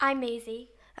I'm Maisie.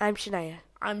 I'm Shania.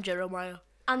 I'm Jeremiah.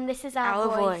 And this is our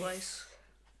voice.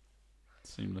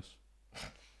 Seamless.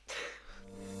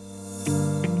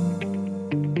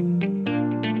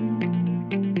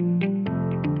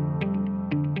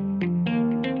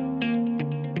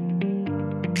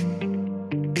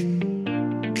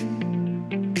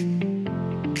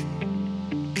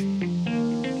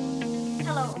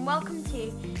 Hello and welcome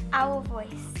to Our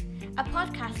Voice, a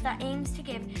podcast that aims to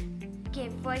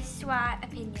give voice to our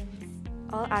opinions.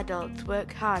 All adults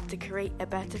work hard to create a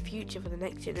better future for the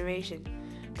next generation,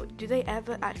 but do they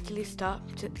ever actually stop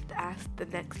to ask the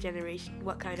next generation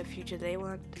what kind of future they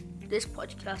want? This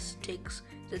podcast takes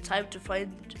the time to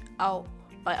find out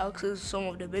by asking some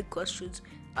of the big questions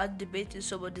and debating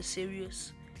some of the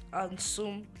serious and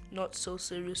some not so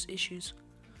serious issues.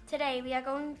 Today we are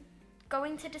going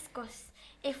to discuss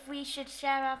if we should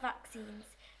share our vaccines.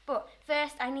 But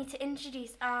first I need to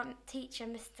introduce our teacher,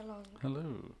 Mr. Long.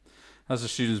 Hello. As the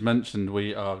students mentioned,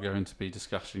 we are going to be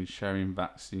discussing sharing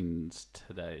vaccines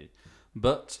today.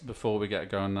 But before we get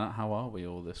going on that, how are we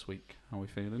all this week? How are we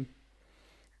feeling?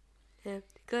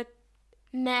 Good.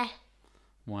 Meh.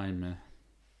 Why meh?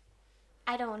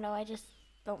 I don't know, I just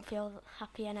don't feel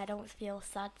happy and I don't feel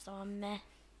sad, so I'm meh.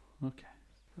 Okay.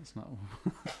 That's not all.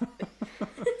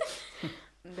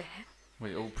 Meh.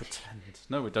 We all pretend.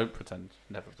 No, we don't pretend.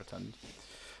 Never pretend.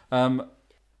 I'm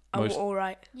Most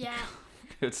alright. Yeah.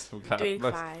 good. I'm glad. Doing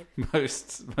fine.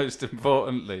 Most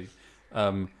importantly,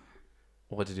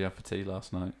 what did you have for tea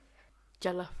last night?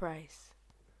 Jollof rice.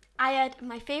 I had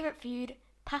my favourite food,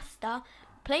 pasta,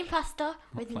 plain pasta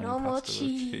with Plain normal pasta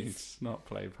with cheese. Not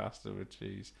plain pasta with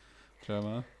cheese.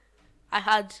 Jeremiah, I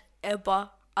had eba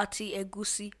ati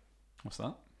egusi. what's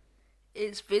that?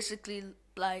 It's basically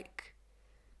like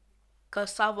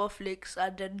cassava flakes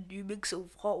and then you mix it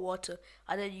with hot water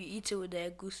and then you eat it with the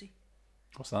egusi.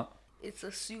 What's that? It's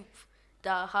a soup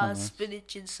that has nice.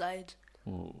 spinach inside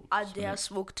Ooh, and they sweet. have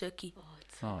smoked turkey. Oh,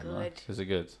 it's Oh, good. nice. Is it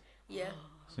good? Yeah,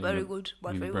 So very you good.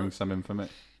 My you bring favorite. some in for me.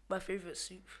 My favorite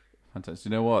soup. Fantastic.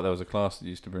 You know what? There was a class that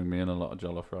used to bring me in a lot of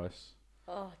jollof rice.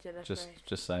 Oh, jollof Just rice.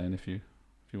 just saying, if you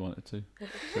wanted to,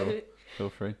 feel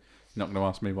free. You're not going to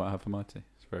ask me what I had for my tea.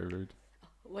 It's very rude.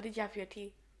 What did you have for your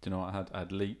tea? Do you know what I had? I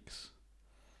had leeks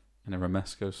and a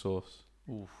romesco sauce.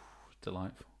 Ooh,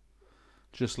 delightful.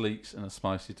 Just leeks and a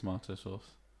spicy tomato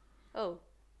sauce. Oh.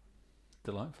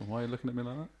 Delightful. Why are you looking at me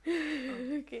like that?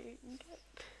 Okay.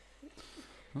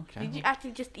 Okay. Did you well,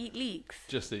 actually just eat leeks?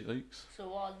 just eat leeks? So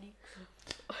what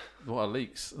leeks? What are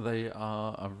leeks? They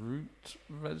are a root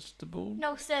vegetable.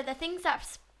 No, sir, the things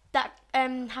that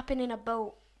happen in a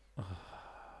boat.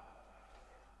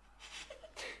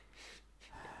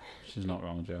 She's not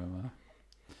wrong, Jeremiah.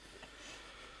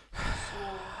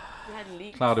 You had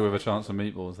leeks. Cloudy with a chance of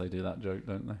meatballs, they do that joke,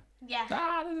 don't they? Yeah.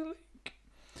 Ah, there's a leak.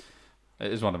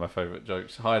 It is one of my favourite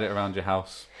jokes. Hide it around your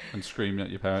house and scream at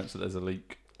your parents that there's a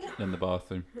leak in the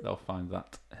bathroom. They'll find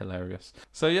that hilarious.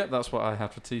 So, yeah, that's what I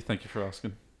had for tea. Thank you for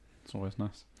asking. It's always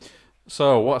nice.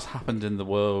 So, what's happened in the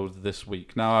world this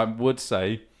week? Now, I would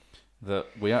say that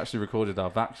we actually recorded our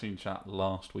vaccine chat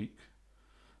last week,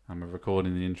 and we're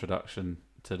recording the introduction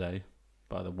today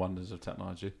by the wonders of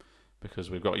technology,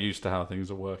 because we've got used to how things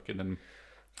are working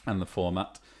and the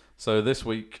format. So this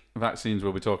week, vaccines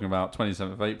we'll be talking about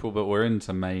 27th of April, but we're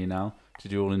into May now.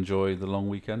 Did you all enjoy the long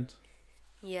weekend?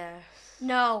 Yes.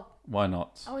 No, Why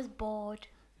not? I was bored.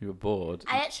 You were bored?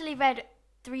 I actually read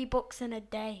 3 books in a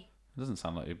day. It doesn't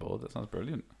sound like you're bored. That sounds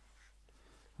brilliant.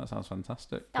 That sounds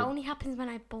fantastic. That Good. only happens when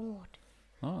I'm bored.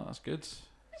 Oh, that's good.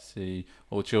 See,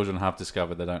 all children have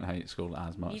discovered they don't hate school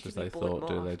as much Need as to be they bored thought,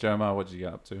 do more. they? Jeremiah, what did you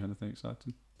get up to? Anything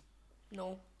exciting?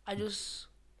 No, I just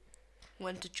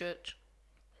went to church.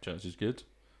 Church is good.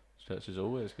 Church is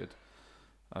always good.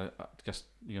 I guess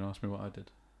you're going to ask me what I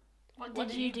did. What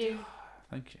did you do?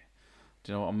 Thank you.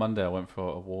 Do you know what? On Monday I went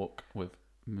for a walk with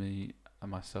me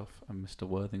and myself and Mr.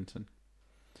 Worthington.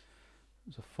 It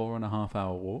was a 4.5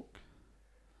 hour walk.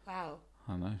 Wow.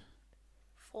 I know.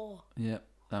 4. Yep.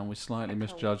 And we slightly I can't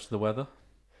misjudged the weather.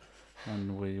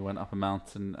 And we went up a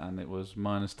mountain and it was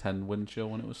 -10 wind chill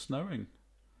when it was snowing.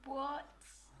 What?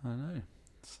 I know.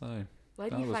 So Where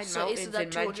do That you was- find So mountains isn't in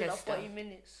that 240 Manchester?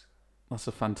 minutes? that's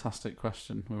a fantastic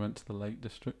question. We went to the Lake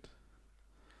District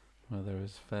where there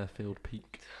is Fairfield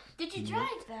Peak. Did you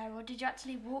drive there or did you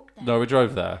actually walk there? No, we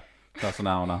drove there. That's an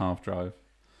 1.5 hour drive.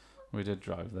 We did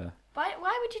drive there.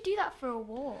 Why would you do that for a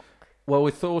walk? Well,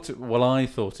 I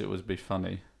thought it would be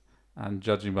funny, and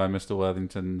judging by Mr.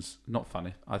 Worthington's, not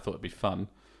funny, I thought it'd be fun,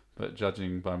 but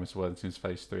judging by Mr. Worthington's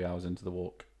face 3 hours into the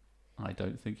walk, I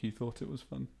don't think he thought it was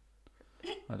fun.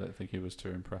 I don't think he was too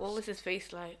impressed. What was his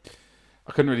face like?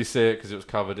 I couldn't really see it because it was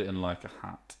covered in like a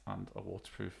hat and a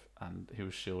waterproof, and he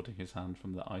was shielding his hand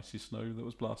from the icy snow that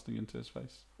was blasting into his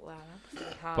face. Wow,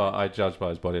 that's hard. But I judged by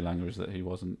his body language that he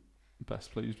wasn't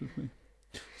best pleased with me.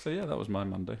 So yeah, that was my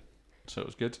Monday. So it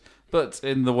was good. But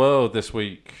in the world this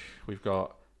week, we've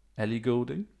got Ellie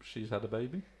Goulding. She's had a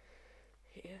baby.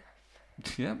 Yeah.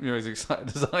 Yeah, you're as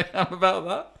excited as I am about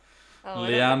that. Oh,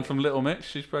 Leanne from Little Mix,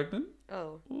 she's pregnant.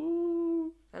 Oh,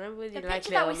 Ooh. I don't really The like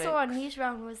picture that Little we saw on Mix.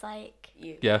 Newsround was like,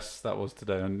 You. Yes, that was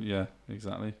today. And yeah,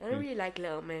 exactly. I don't really like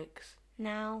Little Mix.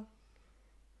 now.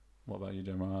 What about you,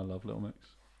 Jeremiah? I love Little Mix.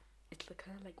 It's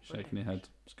kind of like Shaking your head.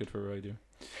 It's good for radio.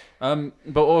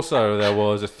 But also there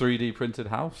was a 3D printed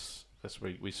house this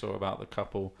week. We saw about the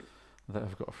couple that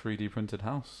have got a 3D printed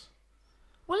house.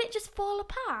 Will it just fall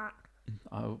apart?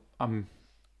 I'm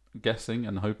guessing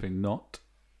and hoping not.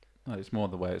 It's more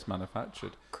the way it's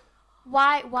manufactured.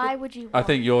 Why would you? I want-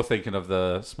 think you're thinking of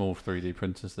the small 3D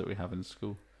printers that we have in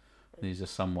school. These are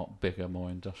somewhat bigger, more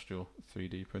industrial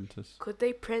 3D printers. Could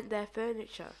they print their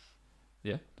furniture?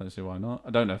 Yeah, don't see why not.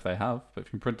 I don't know if they have, but if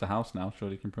you can print a house now,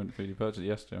 surely you can print 3D purchase.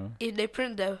 Yes, Joe. If they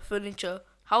print their furniture,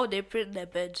 how would they print their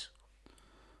beds?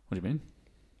 What do you mean?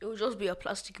 It would just be a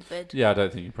plastic bed. Yeah, I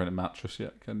don't think you can print a mattress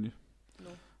yet, can you?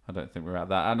 No. I don't think we're at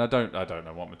that, and I don't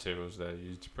know what materials they're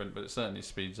used to print, but it certainly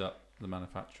speeds up the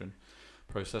manufacturing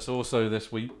process. Also,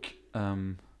 this week,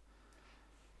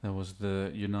 there was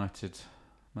the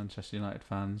Manchester United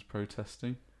fans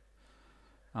protesting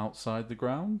outside the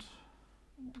ground.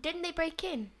 Didn't they break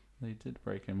in? They did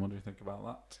break in. What do you think about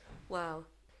that? Wow.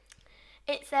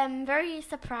 It's very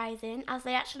surprising as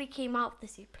they actually came out of the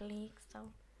Super League. So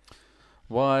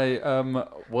Why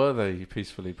were they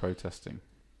peacefully protesting?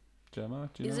 Gemma,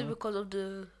 do you Is know? it because of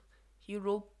the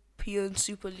European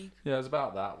Super League? Yeah, it was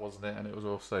about that, wasn't it? And it was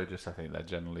also just, I think they're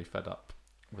generally fed up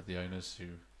with the owners who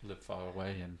live far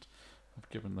away and have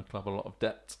given the club a lot of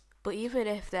debt. But even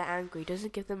if they're angry,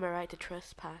 doesn't give them a right to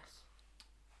trespass.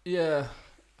 Yeah,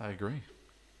 I agree.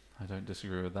 I don't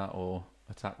disagree with that or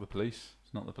attack the police.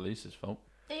 It's not the police's fault.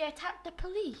 they attacked the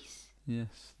police.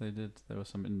 Yes, they did. There were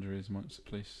some injuries amongst the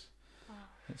police. Wow.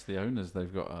 It's the owners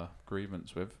they've got a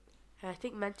grievance with. And I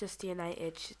think Manchester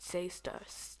United should say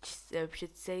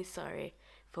sorry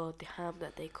for the harm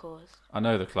that they caused. I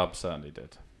know the club certainly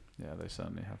did. Yeah, they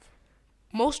certainly have.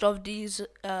 Most of these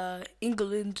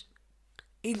England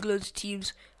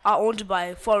teams are owned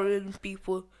by foreign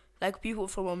people, like people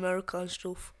from America and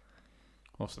stuff.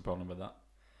 What's the problem with that?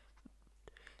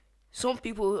 Some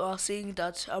people are saying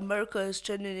that America is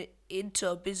turning it into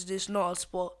a business, not a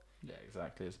sport. Yeah,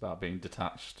 exactly. It's about being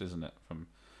detached, isn't it, from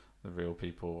the real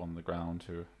people on the ground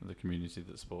who are the community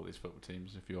that support these football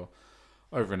teams. If you're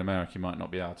over in America, you might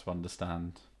not be able to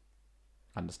understand.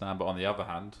 But on the other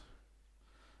hand,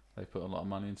 they put a lot of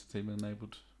money into the team and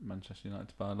enabled Manchester United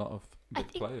to buy a lot of I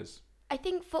big think- players. I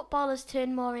think football has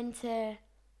turned more into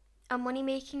a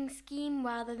money-making scheme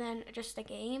rather than just a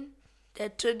game. They're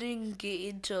turning it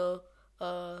into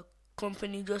a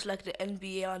company just like the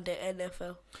NBA and the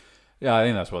NFL. Yeah, I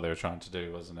think that's what they were trying to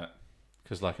do, wasn't it?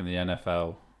 Because like in the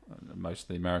NFL, most of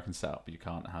the American setup, you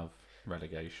can't have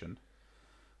relegation.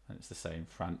 And it's the same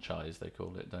franchise, they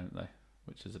call it, don't they?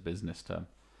 Which is a business term.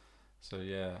 So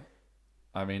yeah,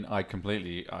 I mean, I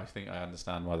think I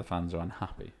understand why the fans are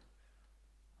unhappy.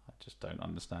 I just don't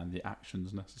understand the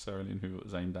actions necessarily and who it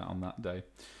was aimed at on that day.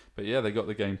 But yeah, they got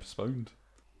the game postponed.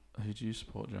 Who do you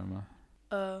support,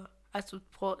 Jeremiah? I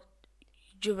support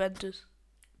Juventus.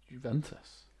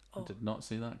 Juventus. Oh. I did not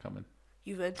see that coming.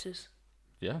 Juventus.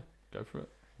 Yeah, go for it.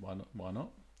 Why not? Why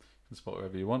not? You can support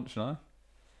whoever you want, shall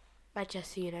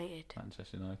Manchester United. I?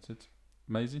 Manchester United.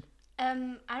 Maisie?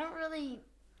 I don't really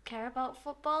care about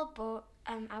football, but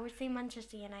I would say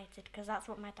Manchester United because that's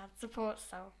what my dad supports.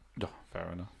 So Oh,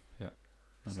 fair enough. Yeah.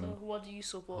 I'm So gonna- what do you Well,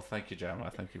 support? thank you,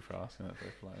 Jeremiah. Thank you for asking that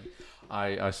very politely.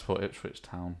 I support Ipswich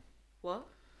Town. What?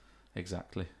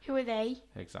 Exactly. who are they?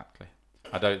 Exactly.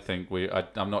 I don't think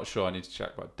I'm not sure. I need to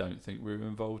check, but I don't think we were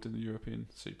involved in the European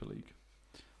Super League.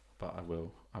 But I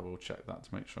will check that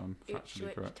to make sure I'm factually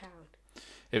Ipswich correct. Town.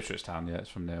 Ipswich Town, yeah, it's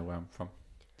from near where I'm from.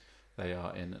 They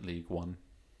are in League One.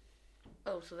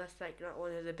 Oh, so that's like not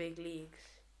one of the big leagues.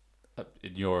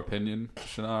 In your opinion,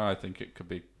 Shannara, I think it could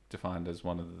be defined as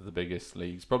one of the biggest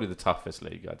leagues, probably the toughest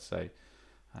league, I'd say,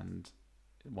 and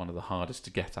one of the hardest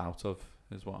to get out of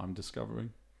is what I'm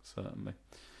discovering, certainly.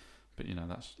 But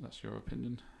that's your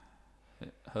opinion.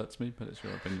 It hurts me, but it's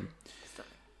your opinion.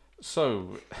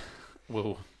 So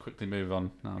we'll quickly move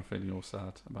on now. I'm feeling all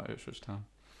sad about Ipswich Town.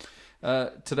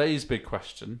 Today's big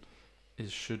question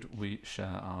is: should we share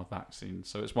our vaccines?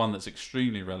 So it's one that's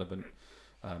extremely relevant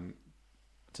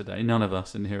today. None of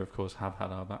us in here, of course, have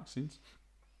had our vaccines.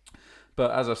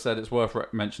 But as I've said, it's worth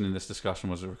mentioning this discussion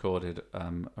was recorded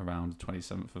around the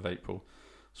 27th of April.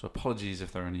 So apologies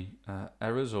if there are any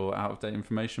errors or out-of-date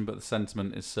information, but the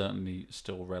sentiment is certainly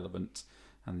still relevant,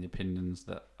 and the opinions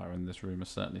that are in this room are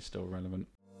certainly still relevant.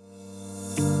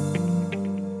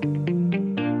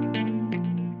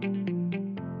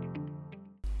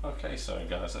 Okay, so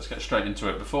guys, let's get straight into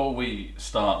it. Before we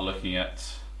start looking at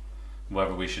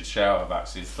whether we should share our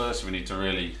vaccines, first we need to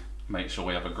really make sure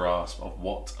we have a grasp of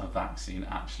what a vaccine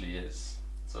actually is.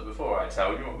 So before I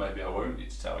tell you, or maybe I won't need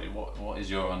to tell you, what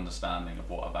is your understanding of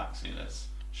what a vaccine is?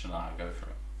 Shania, go for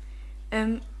it.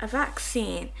 A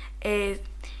vaccine is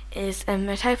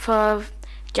a type of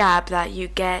jab that you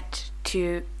get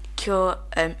to cure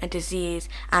a disease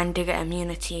and to get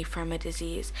immunity from a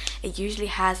disease. It usually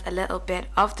has a little bit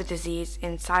of the disease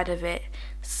inside of it,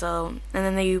 so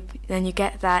and then you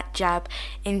get that jab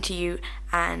into you,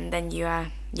 and then you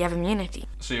have immunity.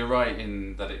 So you're right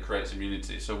in that it creates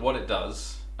immunity. So what it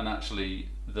does, and actually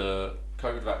the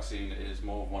COVID vaccine is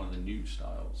more of one of the new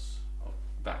styles of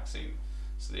vaccine.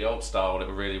 So the old style, it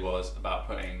really was about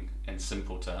putting, in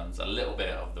simple terms, a little bit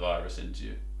of the virus into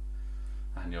you,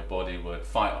 and your body would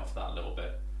fight off that little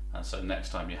bit, and so next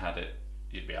time you had it,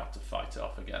 you'd be able to fight it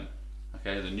off again.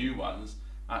 Okay, the new ones,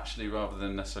 actually, rather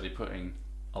than necessarily putting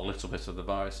a little bit of the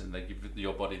virus in, they give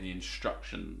your body the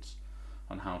instructions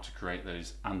on how to create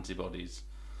those antibodies,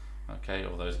 okay,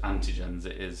 or those antigens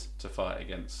it is to fight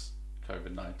against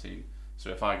COVID-19.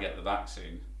 So if I get the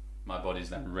vaccine, my body's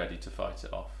then ready to fight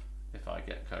it off if I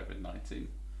get COVID-19.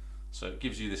 So it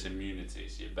gives you this immunity,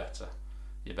 so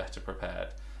you're better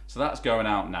prepared. So that's going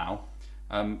out now.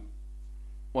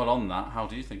 Well, on that, how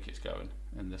do you think it's going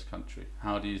in this country?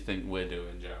 How do you think we're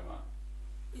doing, Jeremiah?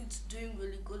 It's doing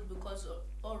really good because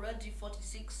already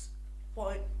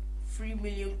 46.3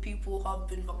 million people have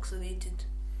been vaccinated.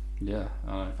 Yeah,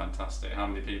 fantastic. How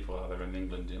many people are there in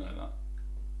England? Do you know that?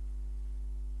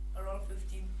 Around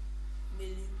 15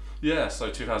 million. Yeah, so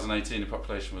 2018 the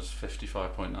population was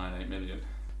 55.98 million.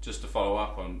 Just to follow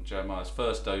up on Jeremiah's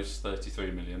first dose, 33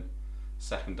 million.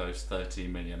 Second dose,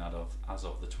 13 million as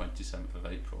of the 27th of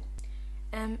April.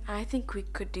 I think we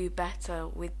could do better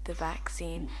with the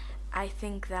vaccine. I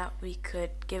think that we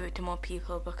could give it to more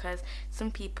people, because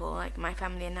some people, like my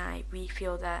family and I, we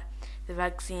feel that the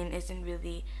vaccine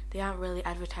they aren't really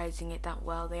advertising it that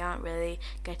well. They aren't really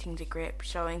getting the grip,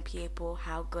 showing people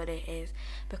how good it is,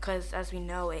 because as we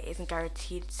know, it isn't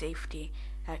guaranteed safety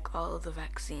like all of the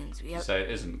vaccines. You say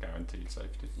it isn't guaranteed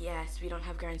safety? Yes, we don't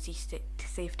have guaranteed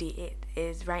safety. It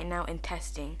is right now in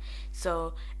testing,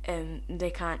 so they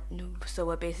can't. So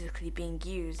we're basically being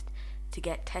used to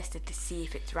get tested to see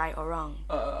if it's right or wrong.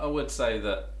 I would say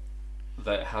that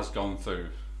it has gone through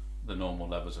the normal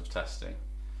levels of testing,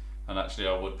 and actually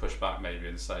I would push back maybe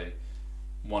and say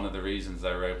one of the reasons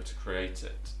they were able to create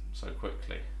it so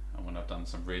quickly, and when I've done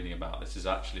some reading about this, is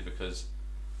actually because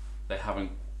they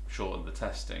haven't shortened the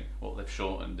testing. What they've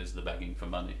shortened is the begging for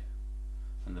money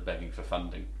and the begging for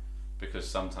funding, because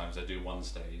sometimes they do one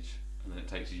stage and then it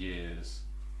takes years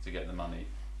to get the money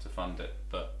to fund it.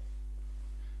 But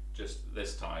just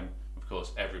this time, of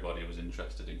course, everybody was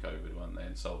interested in COVID, weren't they,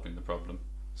 in solving the problem,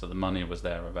 so the money was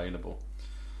there available.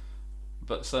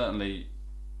 But certainly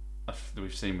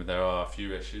we've seen there are a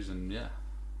few issues, and yeah,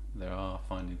 they are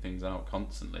finding things out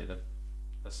constantly.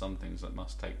 There's some things that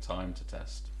must take time to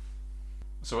test.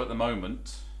 So at the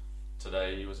moment,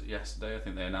 today, was it yesterday, I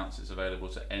think they announced it's available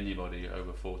to anybody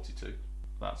over 42.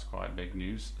 That's quite big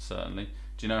news, certainly.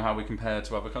 Do you know how we compare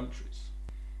to other countries?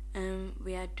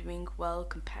 We are doing well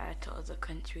compared to other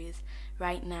countries.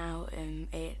 Right now,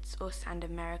 it's us and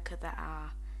America that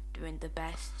are doing the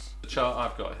best. The chart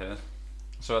I've got here,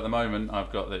 so at the moment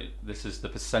I've got this is the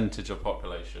percentage of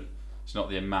population. It's not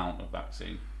the amount of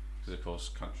vaccine, because of course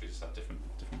countries have different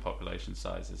population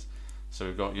sizes. So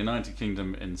we've got United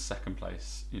Kingdom in second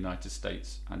place, United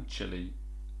States and Chile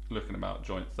looking about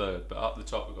joint third, but up the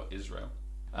top we've got Israel.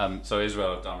 So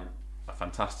Israel have done a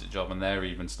fantastic job, and they're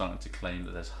even starting to claim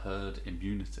that there's herd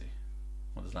immunity.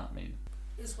 What does that mean?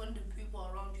 It's when the people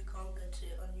around you can't get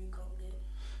it and you can't get it.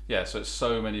 Yeah, so it's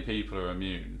so many people are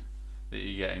immune that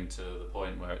you're getting to the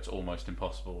point where it's almost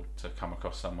impossible to come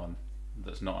across someone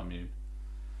that's not immune.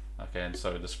 Okay, and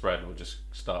so the spread will just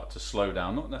start to slow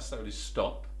down, not necessarily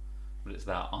stop, but it's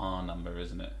that R number,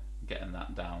 isn't it? Getting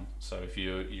that down. So if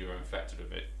you're infected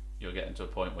with it, you're getting to a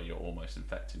point where you're almost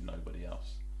infecting nobody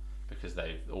else, because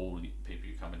all the people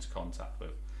you come into contact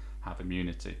with have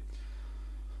immunity.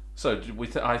 So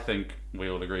I think we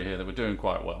all agree here that we're doing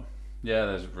quite well. Yeah,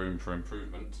 there's room for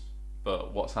improvement,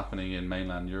 but what's happening in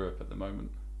mainland Europe at the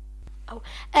moment?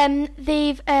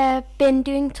 They've been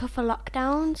doing tougher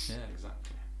lockdowns. Yeah,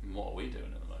 exactly. And what are we doing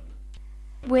at the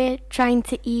moment? We're trying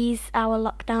to ease our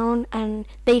lockdown, and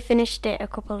they finished it a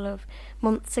couple of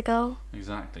months ago.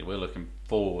 Exactly. We're looking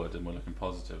forward and we're looking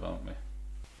positive, aren't we?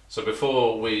 So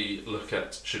before we look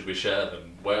at should we share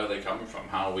them, where are they coming from?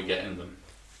 How are we getting them?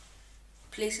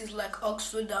 Places like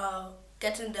Oxford are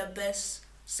getting their best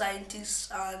scientists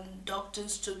and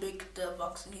doctors to make the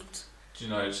vaccines. Do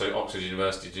you know, so Oxford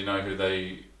University, do you know who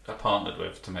they are partnered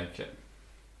with to make it?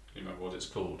 Do you remember what it's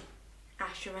called?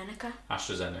 AstraZeneca.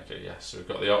 AstraZeneca, yes. So we've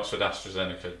got the Oxford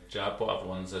AstraZeneca jab. What other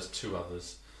ones? There's two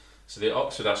others. So the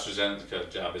Oxford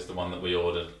AstraZeneca jab is the one that we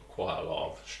ordered quite a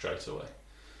lot of straight away.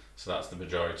 So that's the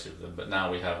majority of them. But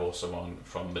now we have also one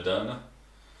from Moderna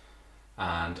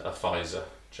and a Pfizer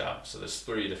jab. So there's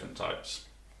 3 different types.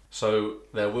 So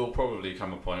there will probably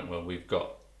come a point where we've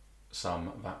got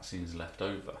some vaccines left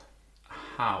over.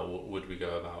 How would we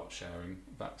go about sharing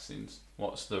vaccines?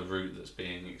 What's the route that's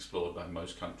being explored by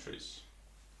most countries?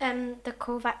 The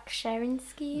COVAX sharing The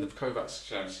scheme. COVAX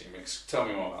sharing scheme. Tell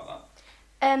me more about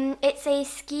that. It's a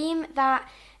scheme that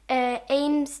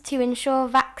aims to ensure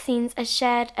vaccines are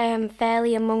shared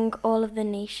fairly among all of the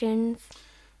nations.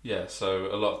 Yeah, so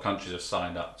a lot of countries have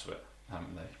signed up to it,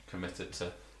 haven't they? Committed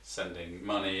to sending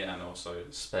money and also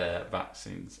spare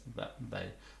vaccines that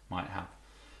they might have.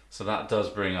 So that does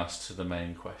bring us to the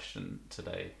main question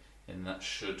today, in that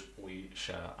should we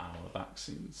share our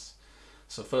vaccines?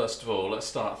 So first of all, let's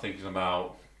start thinking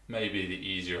about maybe the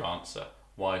easier answer.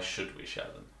 Why should we share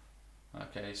them?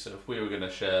 Okay, so if we were going to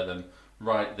share them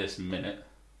right this minute,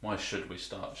 why should we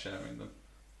start sharing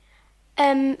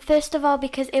them? First of all,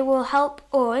 because it will help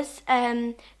us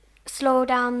slow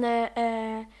down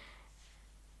the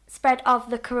spread of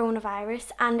the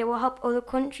coronavirus, and it will help other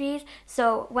countries.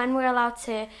 So when we're allowed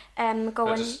to go I'll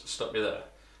and just stop you there.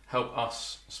 Help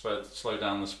us slow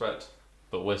down the spread,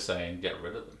 but we're saying get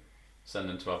rid of them, send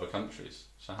them to other countries.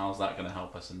 So how's that going to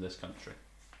help us in this country?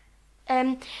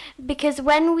 because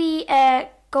when we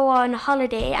go on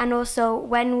holiday and also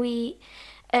when we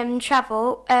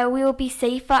travel, we will be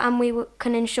safer and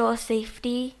can ensure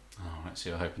safety. Oh, right, so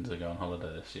you're hoping to go on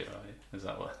holiday this year, are you? Is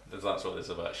that what it's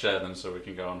about? Share them so we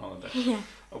can go on holiday. Yeah.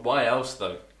 Why else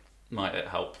though might it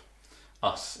help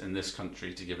us in this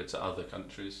country to give it to other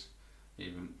countries,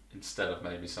 even instead of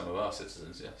maybe some of our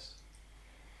citizens? Yes.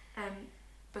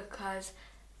 Because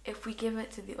if we give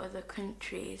it to the other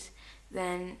countries,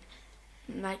 then,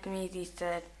 like Maisie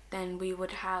said, then we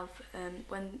would have,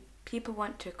 when people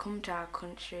want to come to our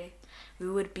country, we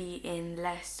would be in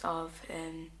less of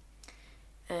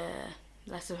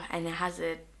any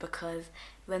hazard, because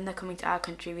when they're coming to our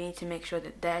country, we need to make sure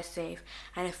that they're safe.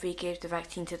 And if we give the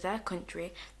vaccine to their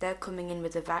country, they're coming in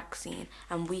with the vaccine,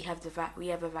 and we have we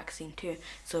have a vaccine too,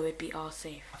 so it'd be all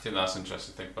safe. I think that's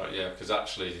interesting to think about, yeah, because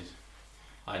actually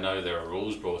I know there are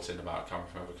rules brought in about coming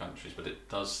from other countries, but it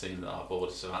does seem that our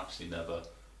borders have actually never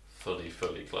fully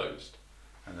closed.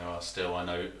 And there are still, I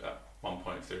know at one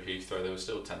point through Heathrow, there were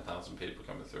still 10,000 people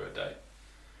coming through a day.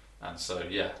 And so,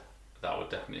 yeah, that would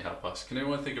definitely help us. Can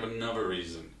anyone think of another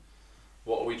reason?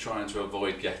 What are we trying to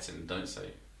avoid getting? Don't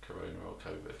say corona or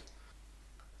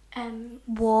COVID.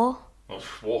 War. Well,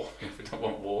 war. If we don't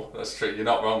want war, that's true. You're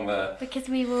not wrong there. Because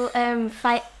we will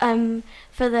fight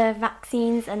for the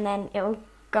vaccines, and then it will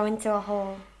go into a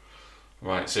whole.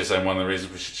 Right, so you're saying one of the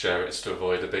reasons we should share it is to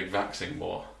avoid a big vaccine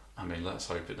war. I mean, let's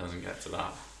hope it doesn't get to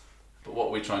that. But what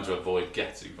are we trying to avoid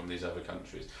getting from these other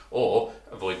countries? Or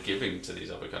avoid giving to these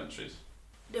other countries?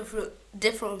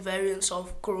 Different variants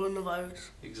of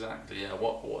coronavirus. Exactly, yeah.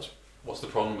 What's the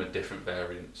problem with different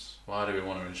variants? Why do we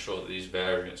want to ensure that these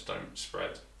variants don't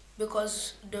spread?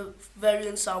 Because the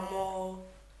variants are more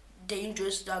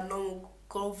dangerous than normal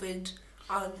COVID,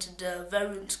 and the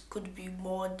variants could be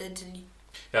more deadly.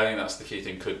 Yeah, I think that's the key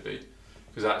thing, could be.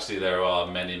 Because actually there are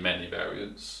many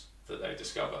variants that they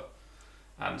discover.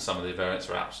 And some of the variants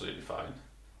are absolutely fine.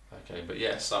 Okay, but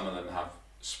yes, some of them have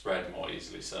spread more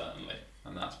easily, certainly.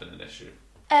 And that's been an issue.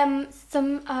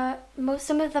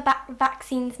 Some of the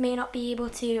vaccines may not be able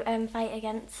to fight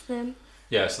against them.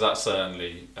 Yeah, so that's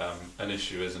certainly an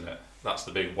issue, isn't it? That's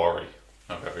the big worry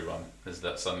of everyone, is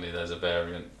that suddenly there's a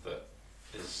variant that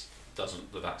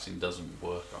the vaccine doesn't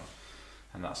work on.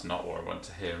 And that's not what I want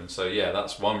to hear. And so, yeah,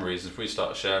 that's one reason. If we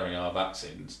start sharing our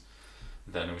vaccines,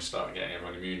 then we start getting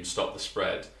everyone immune, stop the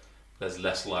spread, there's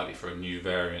less likely for a new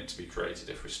variant to be created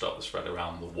if we stop the spread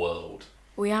around the world.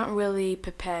 We aren't really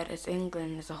prepared as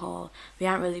England as a whole. We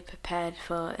aren't really prepared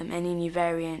for any new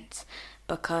variants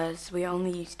because we're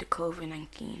only used to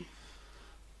COVID-19.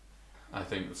 I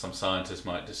think that some scientists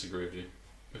might disagree with you,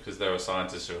 because there are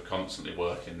scientists who are constantly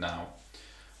working now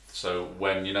So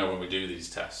when we do these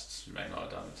tests, you may not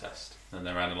have done the test, and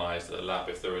they're analysed at the lab.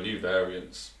 If there are new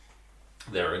variants,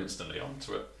 they're instantly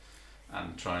onto it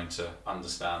and trying to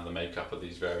understand the makeup of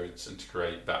these variants and to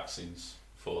create vaccines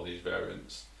for these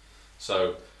variants.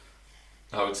 So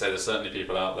I would say there's certainly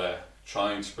people out there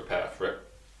trying to prepare for it.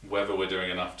 Whether we're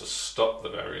doing enough to stop the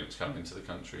variants coming into the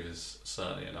country is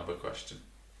certainly another question.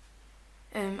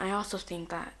 I also think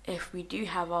that if we do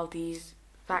have all these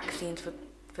vaccines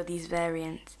for these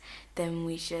variants, then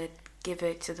we should give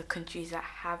it to the countries that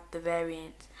have the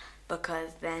variants, because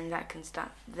then that can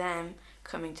stop them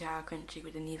coming to our country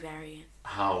with a new variant.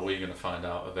 How are we going to find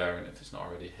out a variant if it's not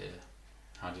already here?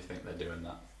 How do you think they're doing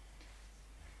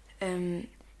that?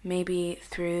 Maybe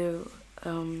through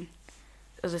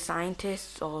other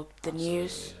scientists or the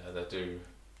news. Yeah, they do.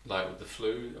 Like with the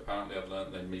flu, apparently I've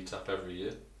learned they meet up every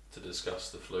year to discuss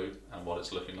the flu and what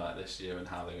it's looking like this year and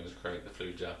how they're going to create the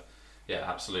flu jab. Yeah,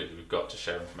 absolutely. We've got to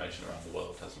share information around the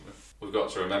world, hasn't we? We've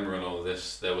got to remember in all of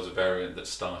this, there was a variant that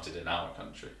started in our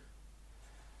country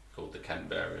called the Kent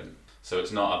variant. So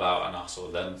it's not about an us or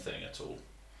them thing at all.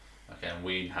 Okay, and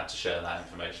we had to share that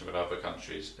information with other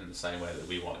countries in the same way that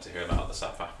we wanted to hear about the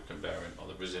South African variant or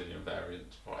the Brazilian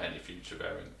variant or any future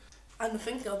variant. And the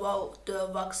thing about the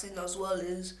vaccine as well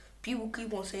is people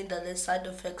keep on saying that there's side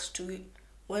effects to it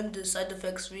when the side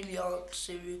effects really aren't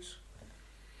serious.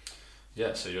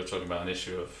 Yeah, so you're talking about an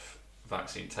issue of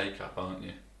vaccine take-up, aren't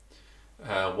you?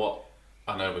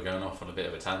 I know we're going off on a bit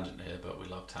of a tangent here, but we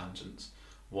love tangents.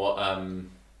 What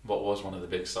was one of the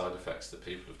big side effects that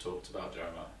people have talked about,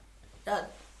 Jeremiah?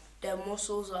 That their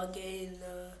muscles are getting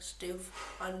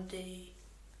stiff and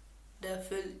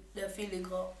they're feeling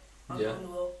hot and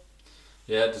unwell.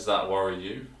 Yeah, does that worry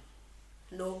you?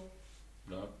 No.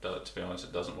 No, to be honest,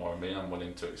 it doesn't worry me. I'm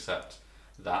willing to accept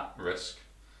that risk.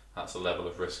 That's a level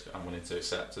of risk I'm willing to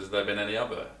accept. Has there been any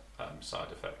other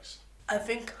side effects? I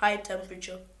think high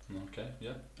temperature. Okay,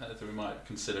 yeah. Anything we might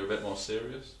consider a bit more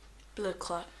serious? Blood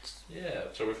clots. Yeah,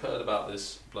 so we've heard about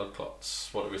this blood clots.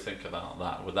 What do we think about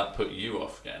that? Would that put you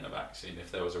off getting a vaccine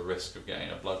if there was a risk of getting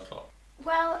a blood clot?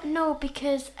 Well, no,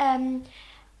 because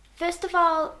first of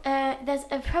all, there's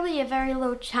probably a very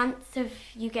low chance of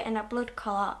you getting a blood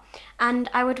clot, and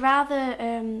I would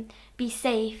rather be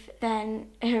safe than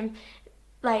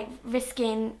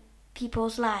risking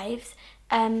people's lives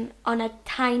on a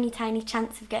tiny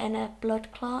chance of getting a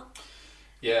blood clot.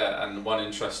 Yeah, and one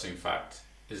interesting fact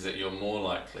is that you're more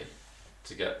likely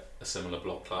to get a similar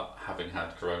blood clot having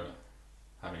had corona,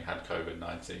 having had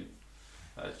COVID-19.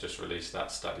 They've just released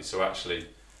that study. So actually,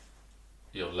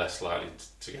 you're less likely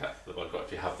to get the blood clot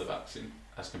if you have the vaccine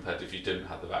as compared to if you didn't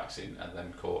have the vaccine and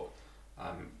then caught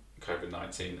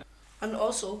COVID-19. And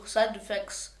also, side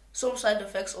effects. Some side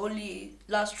effects only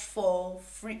last for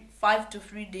 5 to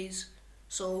 3 days,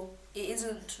 so it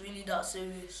isn't really that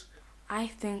serious. I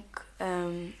think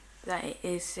that it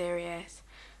is serious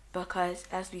because,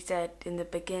 as we said in the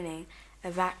beginning,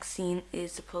 a vaccine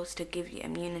is supposed to give you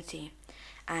immunity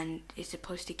and it's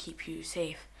supposed to keep you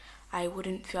safe. I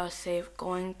wouldn't feel safe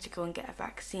going to go and get a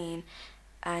vaccine,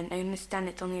 and I understand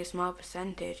it's only a small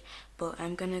percentage, but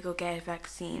I'm gonna go get a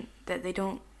vaccine that they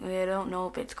don't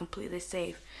know if it's completely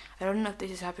safe. I don't know if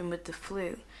this has happened with the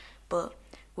flu, but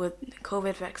with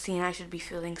COVID vaccine I should be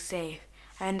feeling safe.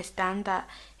 I understand that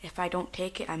if I don't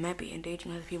take it I might be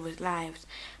endangering other people's lives,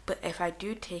 but if I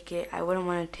do take it I wouldn't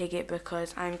want to take it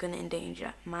because I'm gonna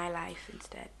endanger my life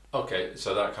instead. Okay,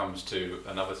 so that comes to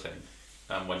another thing,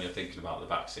 when you're thinking about the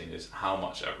vaccine, is how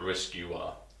much at risk you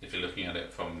are if you're looking at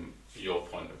it from your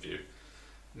point of view.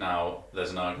 Now,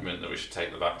 there's an argument that we should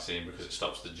take the vaccine because it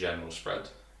stops the general spread.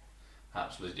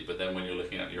 Absolutely. But then when you're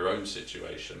looking at your own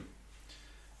situation,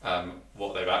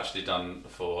 what they've actually done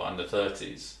for under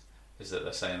 30s is that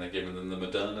they're saying they're giving them the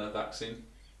Moderna vaccine,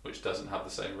 which doesn't have the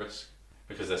same risk.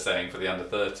 Because they're saying for the under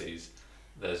 30s,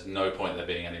 there's no point there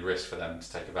being any risk for them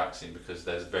to take a vaccine because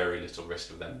there's very little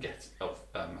risk of them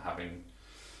having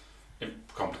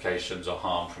complications or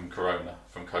harm from corona,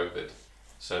 from COVID.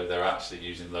 So they're actually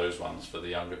using those ones for the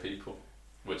younger people,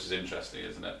 which is interesting,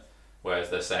 isn't it? Whereas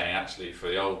they're saying actually for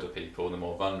the older people, the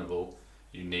more vulnerable,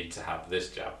 you need to have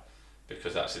this jab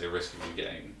because actually the risk of you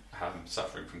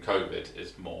suffering from COVID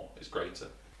is greater.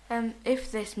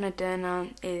 If this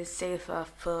Moderna is safer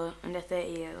for under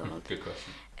 30 years old, good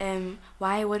question.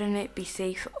 Why wouldn't it be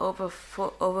safe over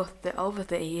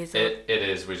 30 years old? It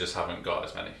is. We just haven't got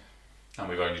as many, and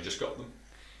we've only just got them.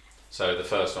 So the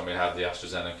first one we had, the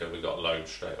AstraZeneca, we got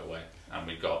loads straight away, and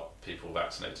we got people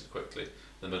vaccinated quickly.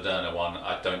 The Moderna one,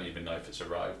 I don't even know if it's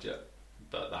arrived yet,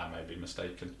 but I may be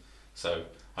mistaken. So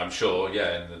I'm sure,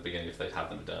 in the beginning, if they'd had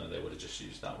the Moderna, they would have just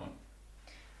used that one.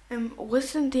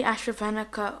 Wasn't the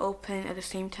AstraZeneca open at the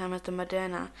same time as the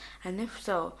Moderna? And if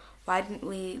so, why didn't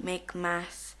we make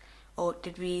mass, or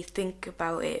did we think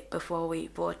about it before we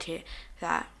bought it,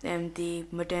 that the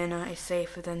Moderna is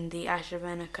safer than the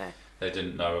AstraZeneca? They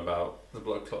didn't know about the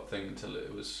blood clot thing until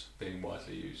it was being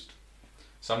widely used.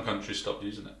 Some countries stopped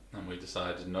using it, and we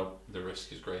decided, no, the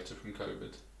risk is greater from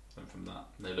COVID than from that.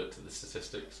 They looked at the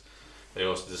statistics. They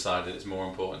also decided it's more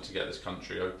important to get this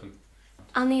country open.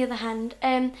 On the other hand,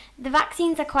 the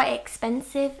vaccines are quite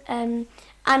expensive, and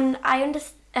I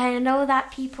know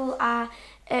that people are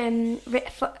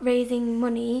raising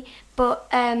money, but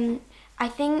I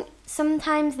think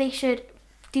sometimes they should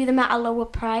do them at a lower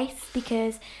price,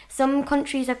 because some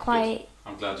countries are quite...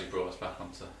 I'm glad you brought us back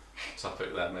onto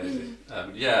topic there, maybe.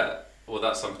 Yeah, well,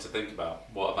 that's something to think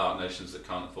about. What about nations that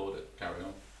can't afford it? Carry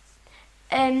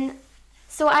on.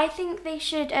 So I think they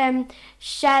should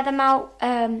share them out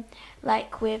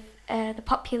like with the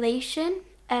population,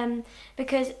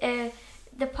 because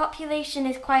the population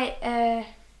is quite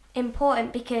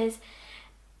important, because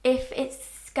if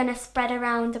it's going to spread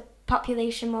around the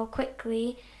population more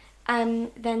quickly,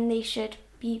 then they should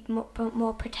be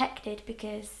more protected,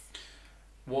 because...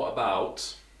 What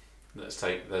about,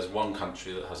 there's one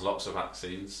country that has lots of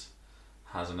vaccines,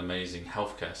 has an amazing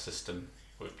healthcare system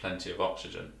with plenty of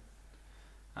oxygen,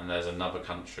 and there's another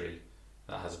country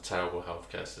that has a terrible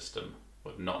healthcare system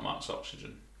with not much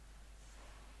oxygen.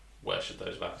 Where should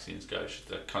those vaccines go? Should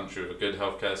the country with a good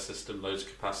healthcare system, loads of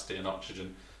capacity and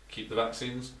oxygen, keep the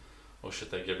vaccines? Or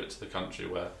should they give it to the country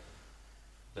where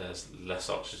there's less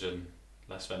oxygen,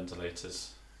 less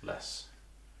ventilators, less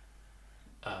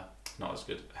not as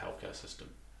good healthcare system?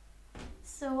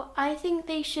 So I think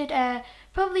they should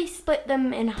probably split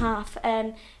them in half,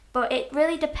 but it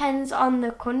really depends on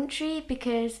the country,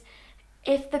 because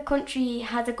if the country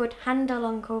has a good handle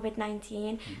on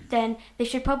COVID-19, then they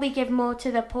should probably give more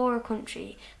to the poorer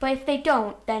country. But if they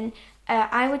don't, then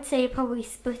I would say probably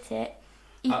split it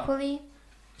equally.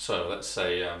 So let's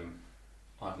say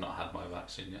I've not had my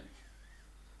vaccine yet.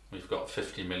 We've got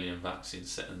 50 million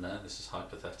vaccines sitting there. This is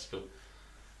hypothetical.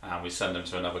 And we send them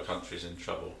to another country's in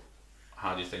trouble.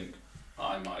 How do you think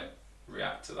I might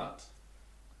react to that?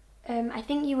 I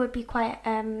think you would be quite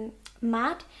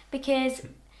mad, because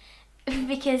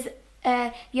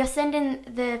you're sending,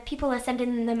 the people are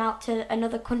sending them out to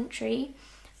another country,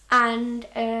 and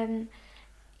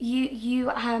you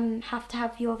have to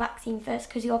have your vaccine first,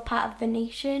 because you're part of the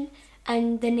nation,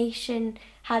 and the nation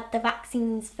had the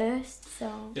vaccines first.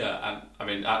 So yeah, and I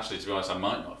mean, actually, to be honest, I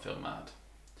might not feel mad,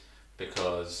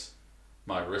 because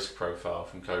my risk profile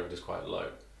from COVID is quite low.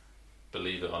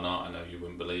 Believe it or not, I know you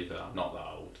wouldn't believe it, I'm not that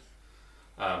old.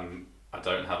 I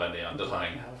don't have any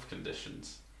underlying health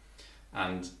conditions.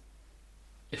 And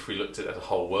if we looked at it as a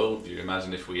whole world view,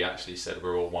 imagine if we actually said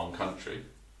we're all one country.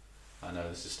 I know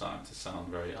this is starting to sound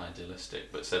very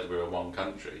idealistic, but said we're one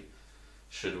country.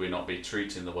 Should we not be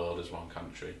treating the world as one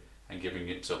country and giving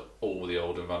it to all the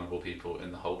old and vulnerable people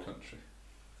in the whole country?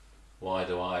 Why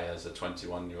do I, as a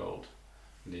 21-year-old,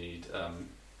 need...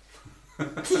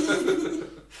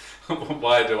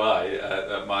 why do I,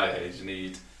 at my age,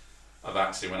 need a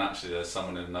vaccine when actually there's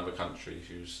someone in another country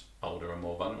who's older and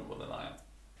more vulnerable than I am?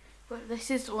 Well, this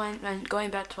is when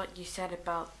going back to what you said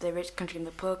about the rich country and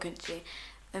the poor country.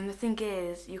 And the thing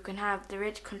is, you can have the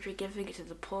rich country giving it to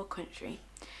the poor country,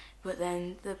 but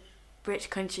then the rich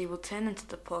country will turn into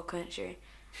the poor country,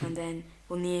 and then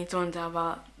we'll need someone to help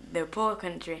out the poor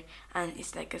country, and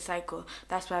it's like a cycle.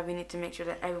 That's why we need to make sure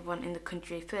that everyone in the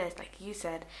country first, like you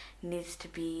said, needs to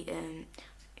be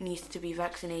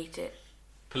vaccinated.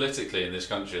 Politically in this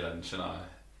country then, shouldn't I?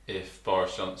 If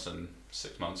Boris Johnson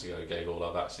 6 months ago gave all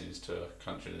our vaccines to a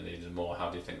country that needed more, how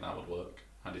do you think that would work?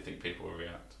 How do you think people would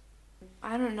react?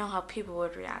 I don't know how people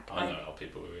would react. I know how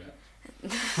people would react.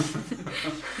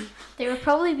 They would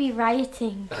probably be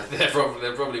rioting. There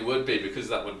probably would be, because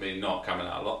that would mean not coming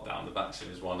out of lockdown. The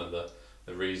vaccine is one of the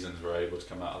reasons we're able to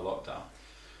come out of lockdown.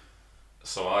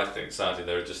 So I think sadly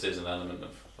there just is an element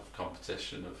of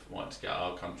competition, of wanting to get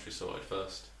our country sorted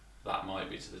first. That might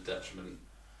be to the detriment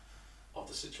of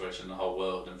the situation in the whole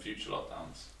world and future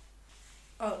lockdowns.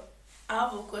 I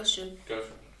have a question. Go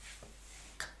for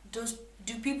it.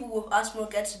 Do people with asthma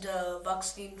get the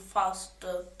vaccine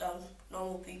faster than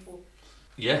normal people?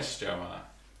 Yes, Jeremiah.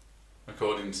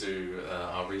 According to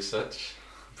our research,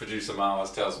 producer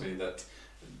Miles tells me that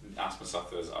asthma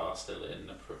sufferers are still in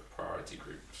the priority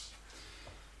groups.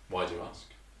 Why do you ask?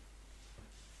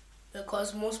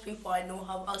 Because most people I know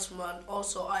have asthma, and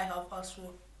also I have asthma.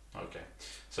 Okay,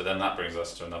 so then that brings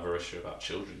us to another issue about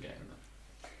children getting them.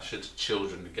 should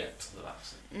children get the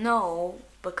vaccine? No,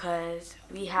 because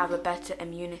we have a better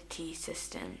immunity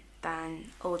system than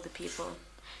older people.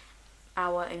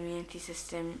 Our immunity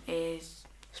system is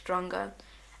stronger,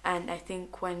 and I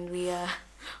think when we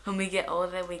get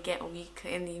older, we get weaker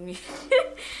in the immunity.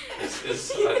 I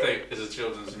think is the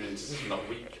children's immunity system not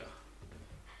weaker?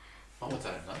 Oh, I don't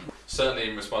know. Certainly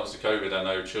in response to COVID, I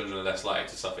know children are less likely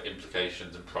to suffer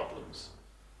implications and problems.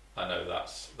 I know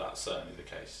that's certainly the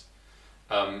case.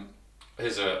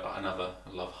 Here's another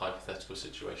hypothetical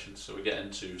situation. So we get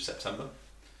into September.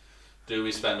 Do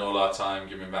we spend all our time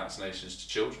giving vaccinations to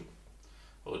children?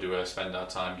 Or do we spend our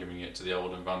time giving it to the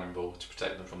old and vulnerable to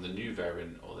protect them from the new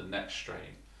variant or the next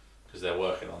strain? Because they're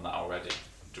working on that already.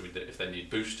 If they need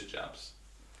booster jabs?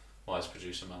 Why is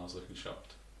producer Miles looking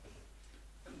shocked?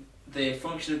 The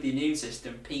function of the immune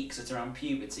system peaks at around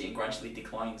puberty and gradually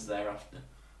declines thereafter.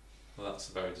 Well, that's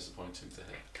very disappointing to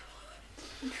hear.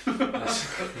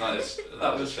 that is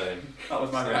a shame. That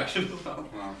was my reaction as well.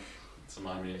 Well, so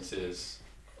my immunity is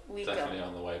We definitely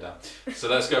on the way down. So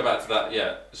let's go back to that.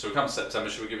 Yeah. So we come to September.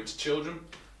 Should we give it to children,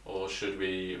 or should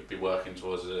we be working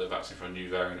towards a vaccine for a new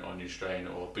variant or a new strain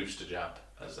or a booster jab,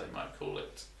 as they might call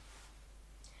it?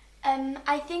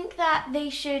 I think that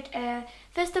they should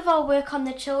first of all work on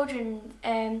the children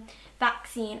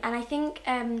vaccine, and I think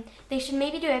they should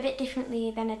maybe do it a bit differently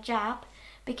than a jab,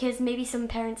 because maybe some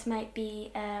parents might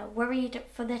be worried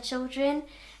for their children,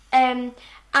 and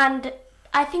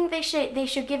I think they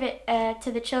should give it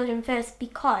to the children first,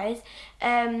 because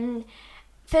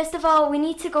first of all we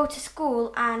need to go to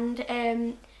school, and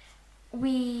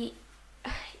we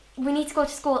need to go to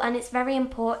school, and it's very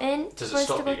important Does for it us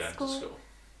stop to go you to going school. to school?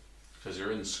 Because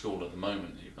you're in school at the moment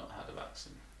and you've not had a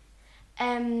vaccine.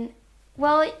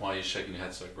 Well, Why are you shaking your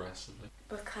head so aggressively?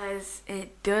 Because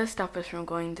it does stop us from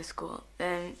going to school.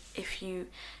 If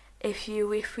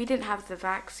we didn't have the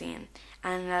vaccine,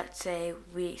 and let's say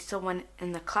someone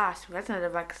in the class who hasn't had a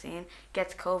vaccine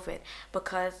gets COVID,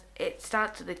 because it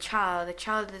starts with the child. The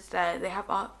child is there. They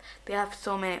have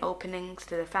so many openings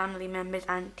to the family members,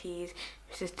 aunties,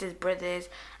 sisters, brothers,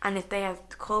 and if they have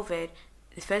COVID,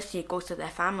 the first thing it goes to their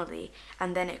family,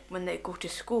 and then when they go to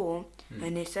school,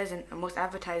 and it says in most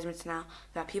advertisements now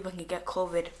that people can get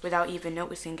COVID without even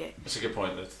noticing it. It's a good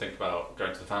point to think about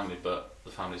going to the family, but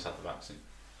the families have the vaccine.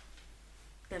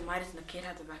 Then why doesn't the kid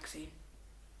have the vaccine?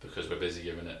 Because we're busy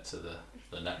giving it to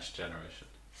the next generation.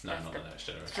 No, That's not the- the next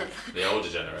generation. The older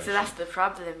generation. So that's the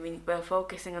problem. We're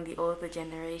focusing on the older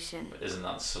generation. But isn't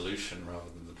that the solution rather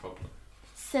than the problem?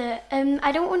 so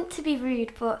I don't want to be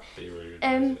rude, but Be rude.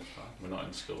 Um, it's fine. We're not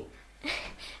in school.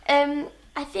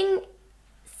 I think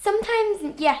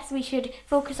sometimes, yes, we should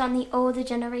focus on the older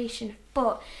generation,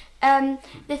 but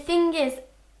the thing is,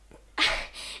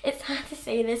 it's hard to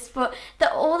say this, but the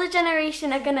older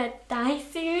generation are gonna die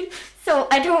soon. So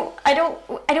I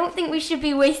don't think we should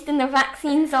be wasting the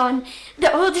vaccines on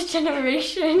the older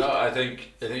generation. No, I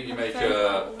think you make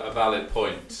a valid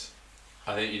point.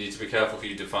 I think you need to be careful who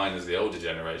you define as the older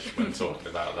generation when talking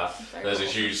about that. There's a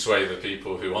huge swathe of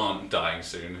people who aren't dying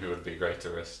soon who would be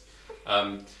greater risk.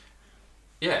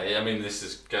 Yeah, I mean,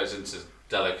 goes into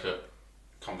delicate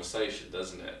conversation,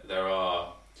 doesn't it?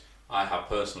 I have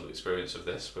personal experience of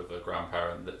this with a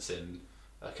grandparent that's in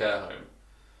a care home,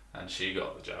 and she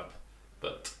got the jab,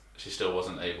 but she still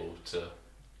wasn't able to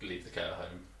leave the care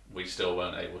home. We still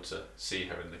weren't able to see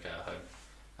her in the care home.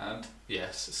 And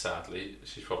yes, sadly,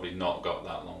 she's probably not got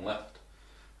that long left.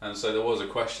 And so there was a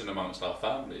question amongst our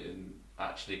family, and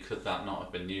actually could that not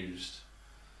have been used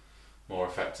more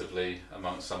effectively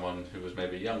amongst someone who was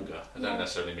maybe younger? I don't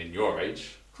necessarily mean your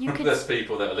age. There's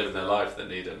people that are living their life that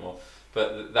need it more.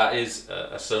 But that is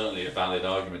certainly a valid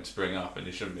argument to bring up, and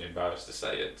you shouldn't be embarrassed to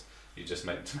say it. You just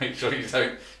make sure you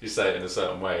say it in a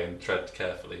certain way and tread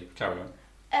carefully. Carry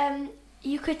on.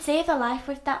 You could save a life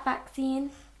with that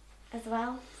vaccine as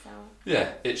well. So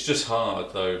Yeah, it's just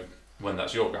hard though when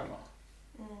that's your grandma.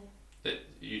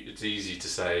 It's easy to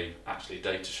say, actually,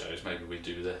 data shows maybe we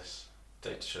do this.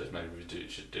 Data shows maybe we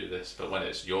should do this. But when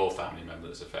it's your family member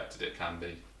that's affected, it can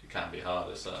be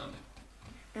harder, certainly.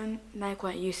 And like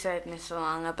what you said, Mr.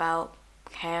 Long, about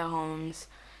care homes,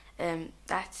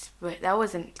 that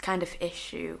was a kind of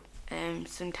issue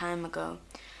some time ago,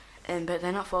 but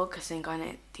they're not focusing on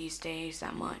it these days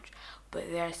that much. But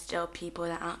there are still people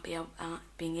that aren't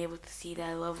being able to see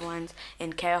their loved ones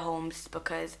in care homes,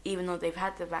 because even though they've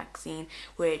had the vaccine,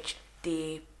 which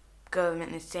the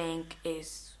government is saying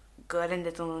is good and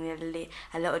there's only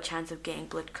a little chance of getting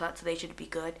blood clots, so they should be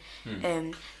good,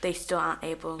 they still aren't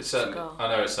able to go. I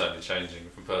know it's certainly changing.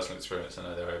 From personal experience, I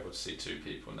know they're able to see 2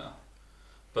 people now.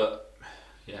 But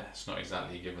yeah, it's not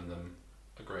exactly giving them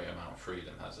a great amount of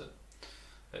freedom, has it?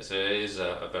 It is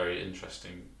a very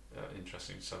interesting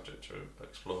subject to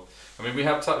explore. I mean, we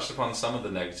have touched upon some of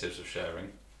the negatives of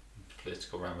sharing,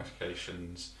 political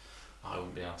ramifications. I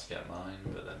wouldn't be able to get mine,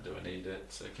 but then do I need it?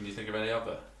 So can you think of any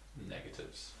other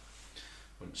negatives?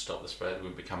 Wouldn't stop the spread,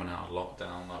 wouldn't be coming out of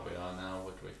lockdown like we are now,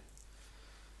 would we?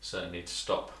 Certainly need to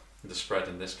stop the spread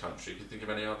in this country. Can you think of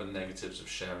any other negatives of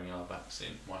sharing our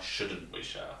vaccine? Why shouldn't we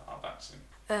share our vaccine?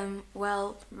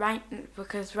 Well,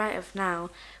 because right of now,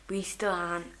 we still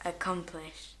haven't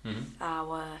accomplished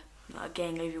our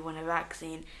getting everyone a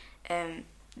vaccine.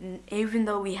 Even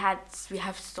though we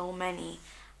have so many,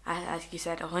 as you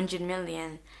said, 100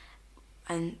 million,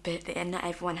 but not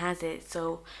everyone has it.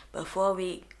 So before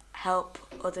we help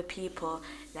other people,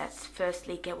 let's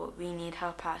firstly get what we need,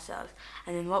 help ourselves,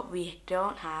 and then what we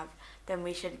don't have, then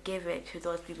we should give it to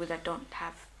those people that don't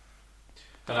have.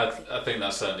 And I think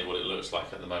that's certainly what it looks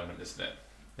like at the moment, isn't it?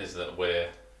 Is that we're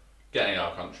getting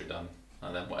our country done,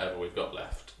 and then whatever we've got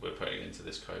left, we're putting into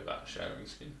this COVAX sharing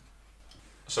scheme.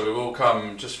 So we will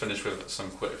just finish with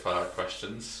some quick fire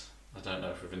questions. I don't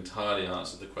know if we've entirely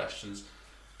answered the questions,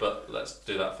 but let's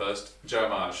do that first.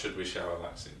 Jeremiah, should we share our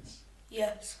vaccines?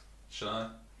 Yes. Should I?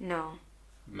 No.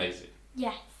 Maisie?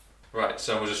 Yes. Right,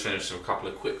 so we'll just finish with a couple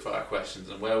of quick fire questions.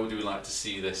 And where would we like to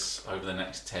see this over the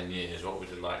next 10 years? What would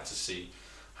you like to see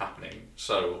happening?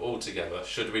 So, all together,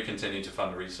 should we continue to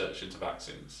fund research into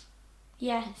vaccines?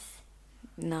 Yes.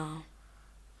 No.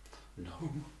 No.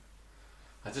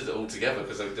 I did it all together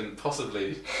because I didn't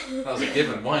possibly... That was a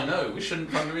given. Why no? We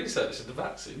shouldn't fund research into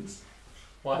vaccines.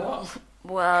 Why not?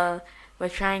 Well, we're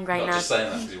trying right Not now. just saying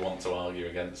that because you want to argue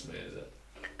against me, is it?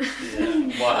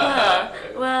 Yeah. Why?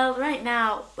 Well, right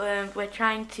now we're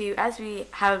trying to, as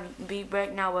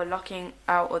right now we're locking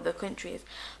out other countries.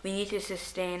 We need to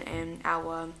sustain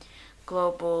our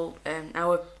global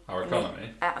Our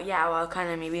economy. Our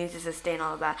economy. We need to sustain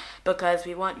all of that because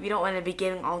we don't want to be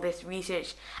giving all this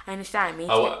research. I understand.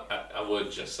 I would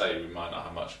just say we might not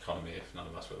have much economy if none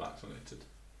of us were vaccinated.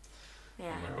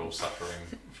 Yeah. And we're all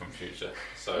suffering from future.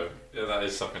 So yeah, that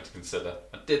is something to consider.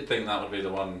 I did think that would be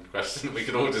the one question that we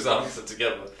could all just answer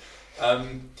together.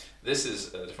 This is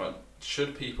different.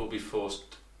 Should people be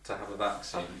forced to have a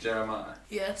vaccine? Jeremiah?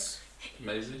 Yes.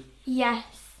 Maisie? Yes.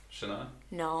 Shania?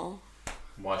 No.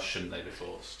 Why shouldn't they be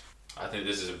forced? I think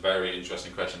this is a very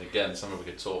interesting question. Again, something we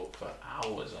could talk for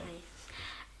hours on.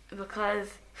 Because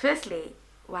firstly,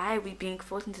 why are we being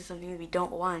forced into something we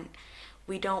don't want?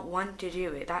 We don't want to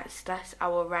do it. That's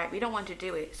our right. We don't want to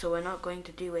do it, so we're not going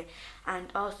to do it. And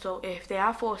also, if they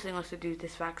are forcing us to do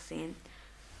this vaccine,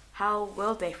 how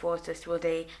will they force us? Will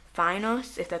they fine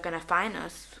us? If they're going to fine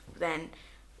us, then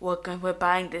we're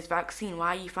buying this vaccine.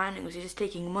 Why are you fining us? You're just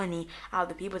taking money out of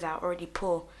the people that are already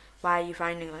poor. Why are you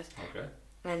fining us? Okay.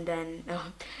 And then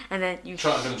I'm going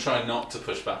to try not to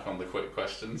push back on the quick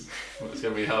questions. It's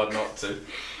going to be hard not to.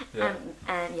 Yeah.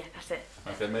 And yeah, that's it.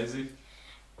 Okay, Maisie?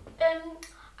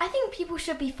 I think people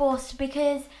should be forced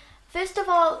because, first of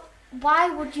all, why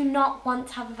would you not want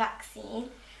to have a vaccine?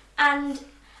 And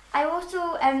I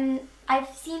also,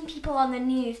 I've seen people on the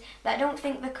news that don't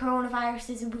think the coronavirus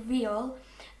is real,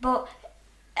 but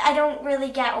I don't really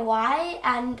get why,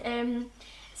 and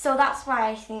so that's why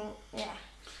I think, yeah.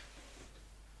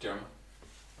 Jeremy?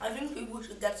 I think people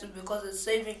should get it because it's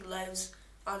saving lives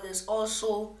and it's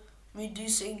also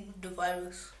reducing the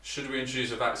virus. Should we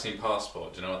introduce a vaccine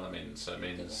passport? Do you know what that means? So it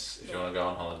means if you want to go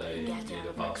on holiday, you Yeah, need to have a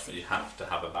a passport. vaccine. You have to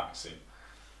have a vaccine.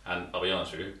 And I'll be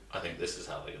honest with you, I think this is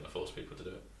how they're going to force people to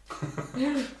do it.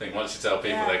 I think once you tell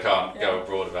people they can't go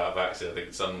abroad without a vaccine, I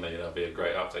think suddenly there'll be a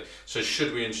great uptake. So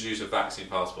should we introduce a vaccine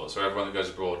passport? So everyone that goes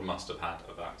abroad must have had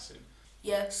a vaccine.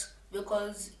 Yes,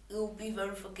 because it will be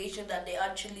verification that they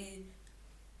actually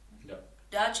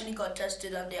got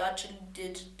tested and they actually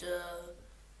did the...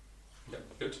 Yeah,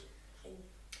 good.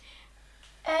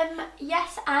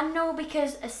 Yes and no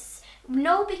because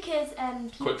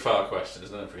Quick fire questions.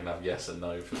 I don't know if we can have yes and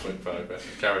no for quick fire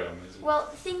questions. Carry on, Maisie. well,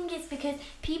 the thing is because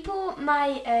people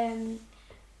might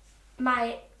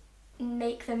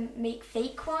make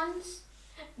fake ones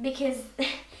because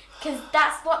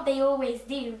that's what they always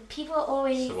do. People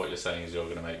always. So what you're saying is you're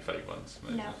going to make fake ones?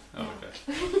 Maybe? No. Oh, no.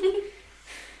 okay.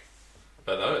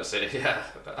 But no, it's yeah,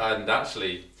 and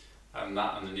actually, and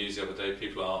that in the news the other day,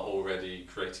 people are already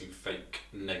creating fake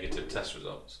negative test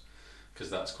results because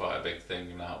that's quite a big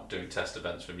thing now. Doing test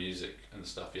events for music and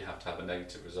stuff, you have to have a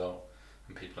negative result,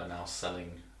 and people are now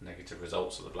selling negative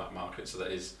results at the black market. So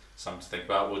that is something to think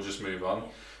about. We'll just move on.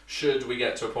 Should we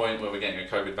get to a point where we're getting a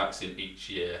COVID vaccine each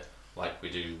year, like we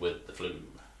do with the flu?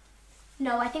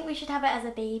 No, I think we should have it as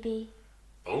a baby.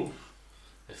 Oh,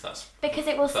 if that's Because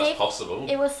it will if that's save possible.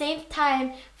 it will save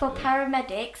time for Yeah.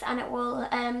 paramedics, and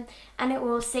it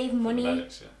will save money.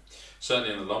 Medics, yeah.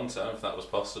 Certainly in the long term, if that was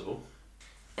possible.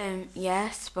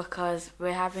 Yes, because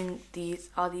we're having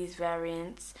all these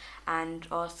variants, and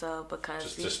also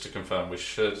because Just to confirm, we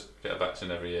should get a vaccine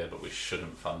every year, but we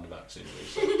shouldn't fund vaccine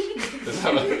research. Is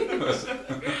that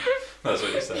that's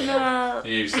what you said? No.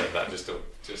 You said that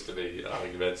just to be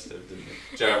argumentative, didn't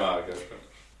you? Jeremiah, go for it.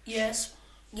 Yes,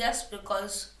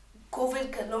 because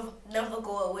COVID can never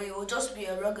go away. It will just be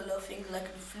a regular thing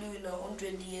like the flu in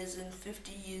 100 years, in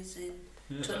 50 years, in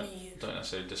 20 years. Don't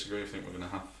necessarily disagree. I think we're going to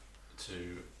have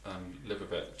to live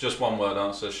with it. Just one word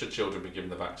answer. Should children be given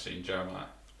the vaccine? Jeremiah?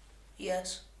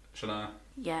 Yes. Shania?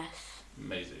 yes,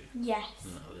 Yes.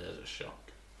 No, there's a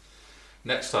shock.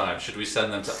 Next time, should we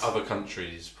send them to other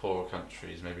countries, poorer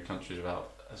countries, maybe countries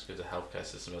without as good a healthcare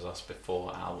system as us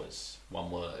before ours?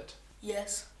 One word.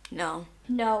 Yes. no,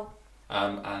 No.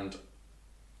 And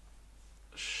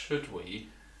should we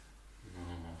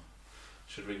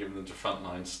give them to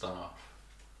frontline staff?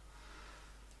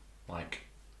 Like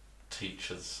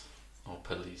teachers or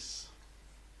police?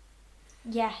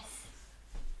 Yes.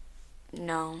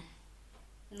 no,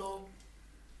 No.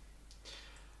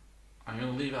 I'm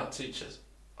going to leave out teachers.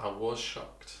 I was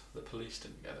shocked that police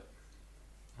didn't get it.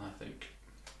 I think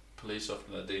police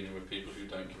often are dealing with people who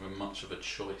don't give them much of a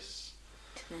choice.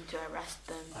 to arrest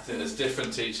them. I think there's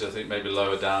different teachers. I think maybe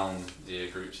lower down the year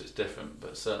groups it's different,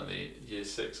 but certainly year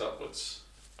 6 upwards,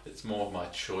 it's more of my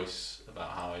choice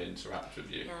about how I interact with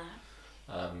you.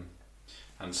 Yeah,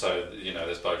 And so,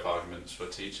 there's both arguments for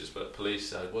teachers, but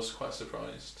police, I was quite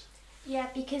surprised. Yeah,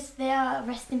 because they are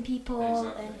arresting people,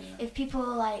 Exactly, and yeah. if people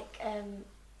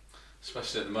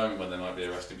Especially at the moment when they might be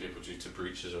arresting people due to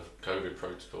breaches of COVID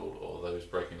protocol or those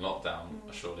breaking lockdown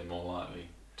are surely more likely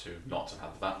to not have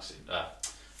had the vaccine.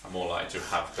 Are more likely to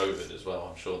have COVID as well.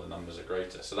 I'm sure the numbers are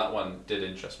greater. So that one did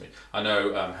interest me. I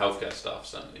know healthcare staff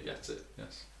certainly get it,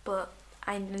 yes. but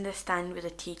I understand with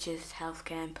the teachers,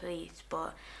 healthcare, and police.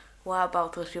 But what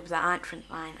about those people that aren't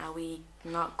frontline? Are we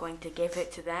not going to give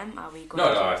it to them? Are we going?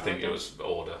 No, I think it was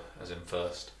order, as in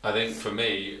first. I think for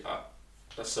me,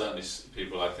 there's certainly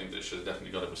people I think that should have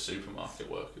definitely got it with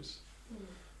supermarket workers.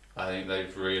 I think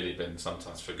they've really been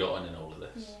sometimes forgotten in all of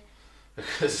this. Yeah.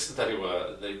 Because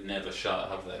they've never shut,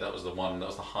 have they? That was the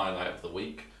highlight of the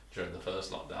week during the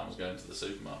first lockdown, was going to the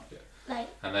supermarket.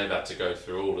 And they've had to go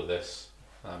through all of this.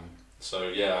 So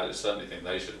yeah, I certainly think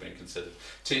they should have been considered.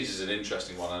 Teachers is an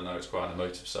interesting one. I know it's quite an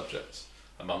emotive subject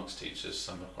amongst teachers.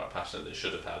 Some are quite passionate they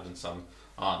should have had, and some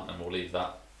aren't, and we'll leave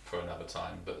that for another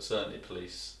time. But certainly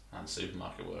police and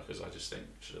supermarket workers, I just think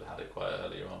should have had it quite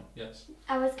earlier on. Yes.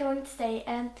 I was going to say,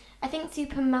 I think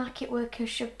supermarket workers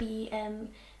should be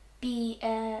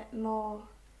more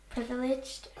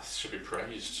privileged. Should be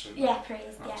praised, shouldn't Yeah, they?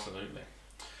 praised. Absolutely.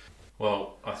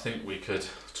 Well, I think we could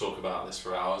talk about this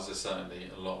for hours. There's certainly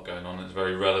a lot going on. It's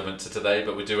very relevant to today,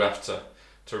 but we do have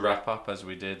to wrap up as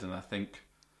we did, and I think,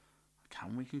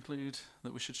 can we conclude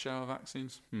that we should share our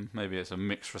vaccines? Maybe it's a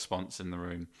mixed response in the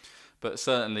room. But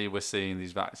certainly we're seeing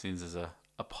these vaccines as a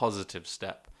positive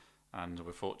step, and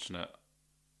we're fortunate.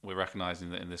 We're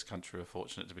recognising that in this country we're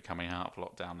fortunate to be coming out of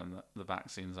lockdown, and that the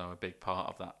vaccines are a big part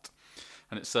of that.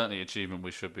 And it's certainly an achievement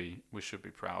we should be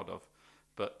proud of.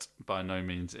 But by no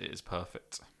means it is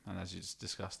perfect. And as you just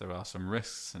discussed, there are some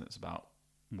risks, and it's about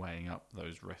weighing up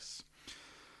those risks.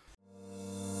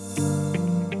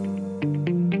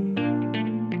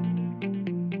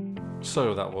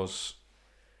 So that was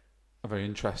a very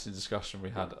interesting discussion we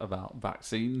had about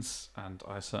vaccines, and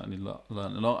I certainly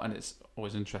learned a lot, and it's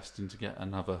always interesting to get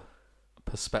another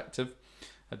perspective,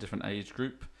 a different age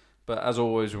group. But as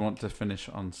always, we want to finish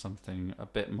on something a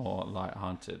bit more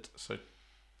light-hearted. So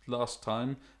last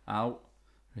time out,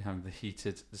 we had the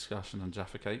heated discussion on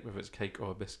Jaffa Cake, whether it's cake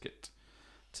or a biscuit.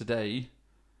 Today,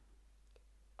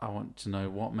 I want to know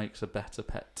what makes a better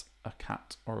pet, a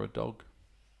cat or a dog.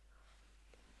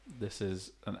 This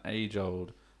is an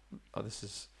age-old.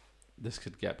 This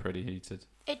could get pretty heated.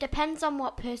 It depends on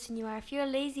what person you are. If you're a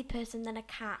lazy person, then a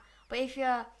cat. But if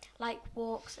you're like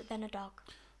walks, then a dog.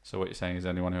 So what you're saying is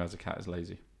anyone who has a cat is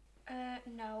lazy?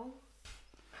 No.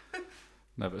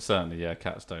 No, but certainly, yeah,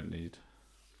 cats don't need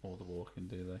all the walking,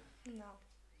 do they? No.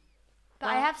 But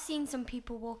I have seen some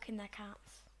people walking their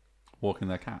cats. Walking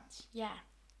their cats? Yeah.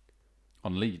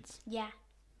 On leads? Yeah.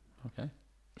 Okay.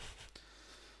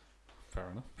 Fair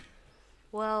enough.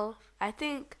 Well, I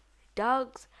think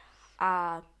dogs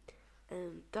are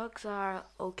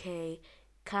okay.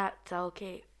 Cats are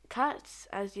okay. Cats,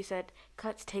 as you said,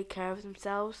 cats take care of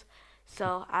themselves.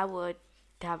 So I would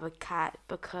have a cat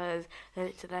because then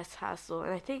it's less hassle.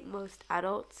 And I think most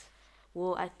adults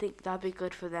Well, I think that'd be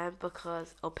good for them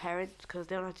or parents, because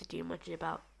they don't have to do much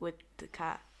with the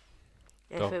cat.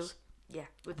 Dogs.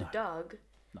 With No. the dog.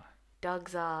 No.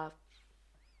 Dogs are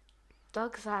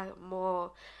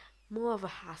more of a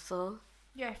hassle.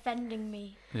 You're offending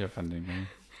me. You're offending me.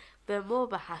 They're more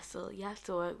of a hassle. You have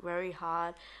to work very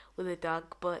hard with a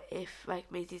dog, but if,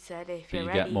 like Maisie said, if But you're you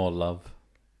ready, get more love.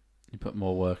 You put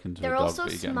more work into They're a dog, also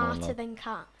but you get more smarter love. than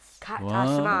cats. cats are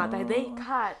smart.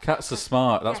 Like Cats are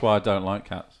smart. That's Yes. why I don't like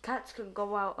cats. Cats can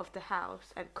go out of the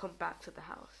house and come back to the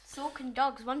house. So can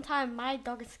dogs. One time my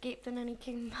dog escaped and then he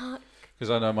came back. Because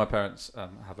I know my parents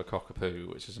have a cockapoo,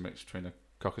 which is a mix between a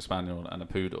cocker spaniel and a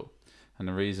poodle. And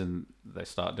the reason they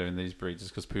start doing these breeds is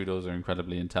because poodles are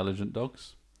incredibly intelligent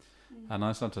dogs. And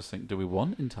I sometimes think, do we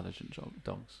want intelligent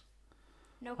dogs?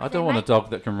 No, I don't want a dog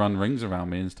that can run rings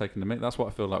around me and is taking the mick. That's what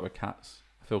I feel like with cats.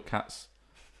 I feel cats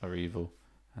are evil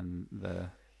and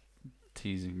they're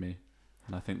teasing me.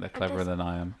 And I think they're cleverer than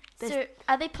I am. So,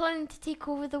 are they planning to take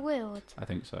over the world? I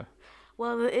think so.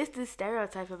 Well, there is this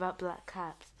stereotype about black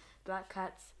cats. Black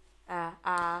cats are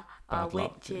Bad luck,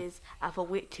 witches, are for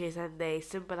witches, and they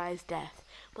symbolize death.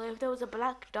 But if there was a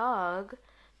black dog,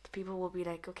 the people will be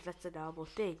like, okay, that's a normal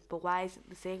thing. But why isn't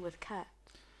the same with cats?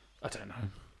 I don't know.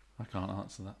 I can't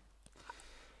answer that.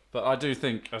 But I do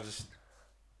think I just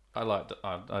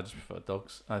prefer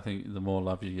dogs. I think the more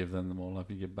love you give them, the more love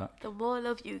you give back. The more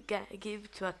love you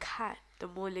give to a cat, the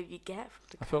more love you get from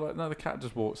the I cat. feel like the cat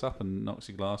just walks up and knocks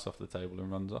your glass off the table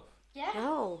and runs off. Yeah.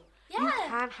 No, Yeah. you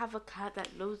can't have a cat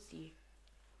that loves you.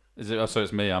 Is it? Oh, so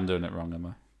it's me. I'm doing it wrong, am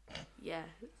I? Yeah.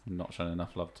 I'm not showing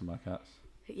enough love to my cats.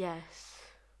 Yes.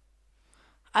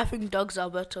 I think dogs are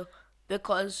better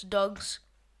because dogs,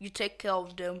 you take care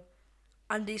of them,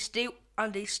 and they stay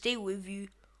with you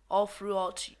all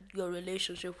throughout your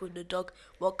relationship with the dog.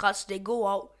 But cats, they go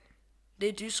out,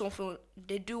 they do something,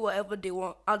 they do whatever they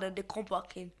want, and then they come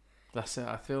back in. That's it.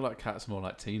 I feel like cats are more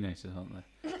like teenagers, aren't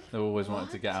they? They're always wanting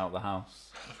to get out of the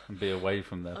house and be away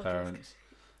from their parents,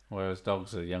 whereas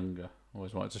dogs are younger,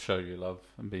 always wanting to show you love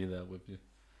and be there with you.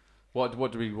 What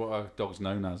are dogs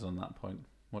known as on that point?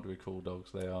 What do we call dogs?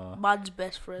 They are Man's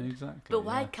best friend. exactly. But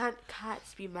why yeah. can't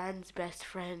cats be man's best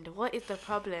friend? What is the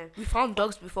problem? We found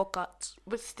dogs before cats.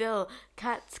 But still,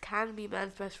 cats can be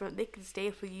man's best friend. They can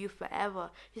stay for you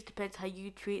forever. Just depends how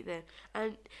you treat them.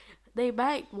 And they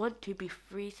might want to be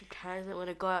free sometimes. They want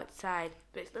to go outside,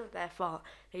 but it's not their fault.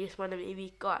 They just want to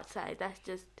maybe go outside. That's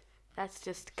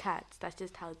just cats. That's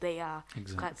just how they are.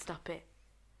 Exactly. Can't stop it.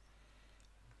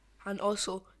 And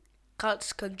also,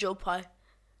 cats can jump high.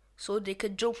 So they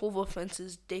can jump over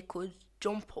fences, they could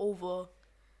jump over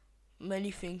many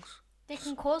things. They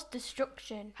can cause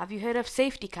destruction. Have you heard of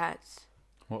safety cats?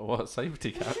 What are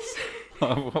safety cats?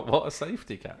 what are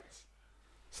safety cats?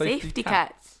 Safety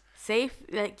cats. Safe,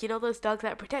 like, you know those dogs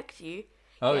that protect you?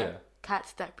 Oh yeah.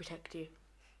 Cats that protect you.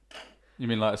 You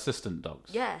mean like assistant dogs?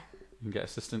 Yeah. You can get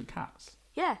assistant cats.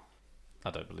 Yeah.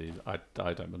 I don't believe. I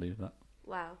don't believe that.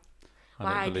 Wow. I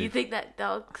Why? don't Do you believe. think that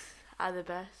dogs are the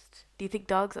best? Do you think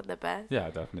dogs are the best? Yeah, I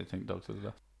definitely think dogs are the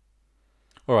best.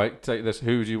 All right, take this.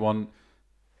 Who do you want?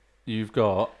 You've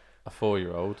got a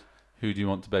 4-year-old. Who do you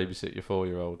want to babysit your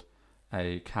 4-year-old?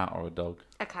 A cat or a dog?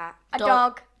 A cat. A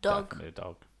Dog. dog. Definitely a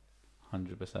dog.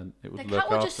 100%. It would The look cat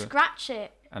will after just it scratch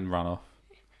it. and run off.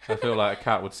 I feel like a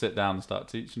cat would sit down and start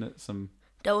teaching it some.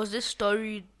 There was this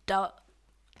story that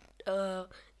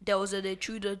there was an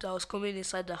intruder that was coming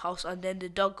inside the house, and then the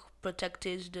dog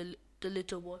protected the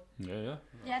little boy. Yeah.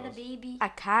 Yeah, the baby. A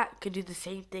cat can do the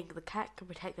same thing. The cat can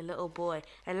protect the little boy.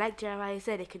 And like Jeremiah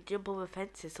said, it can jump over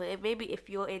fences. So maybe if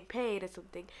you're in pain or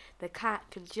something, the cat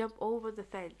can jump over the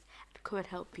fence and come and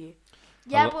help you.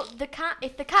 Yeah, but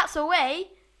if the cat's away,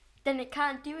 then it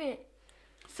can't do it.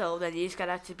 So then you just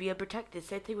gotta have to be unprotected.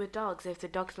 Same thing with dogs. If the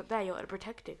dog's not there, you're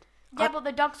unprotected. Yeah, but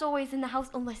the dog's always in the house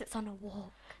unless it's on a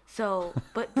walk. So,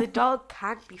 but the dog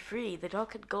can't be free. The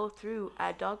dog can go through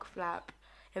a dog flap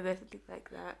if there's something like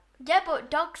that. Yeah, but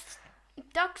dogs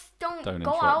don't Don't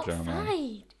go interrupt, outside.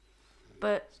 Jeremiah.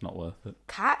 But It's not worth it.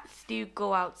 cats do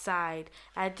go outside.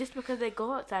 And just because they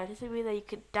go outside doesn't mean that you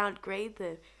can downgrade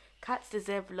them. Cats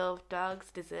deserve love. Dogs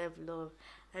deserve love.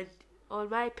 And in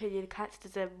my opinion, cats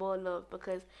deserve more love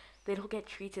because they don't get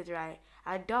treated right.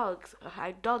 And dogs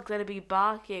gonna be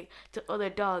barking to other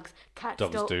dogs. Cats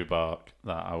Dogs don't. do bark.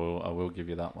 That I will give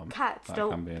you that one. Cats that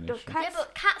don't. can be an don't- issue. Cats, Yeah,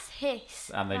 but cats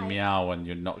hiss. And they Like, meow when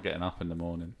you're not getting up in the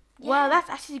morning. Well, that's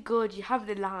actually good. You have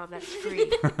the alarm. That's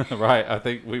free. Right, I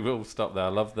think we will stop there. I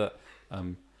love that.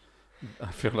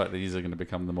 I feel like these are going to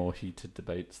become the more heated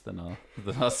debates than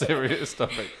our serious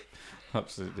topic.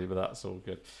 Absolutely, but that's all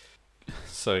good.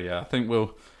 So yeah, I think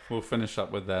we'll finish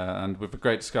up with there, and with a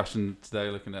great discussion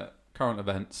today, looking at current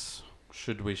events,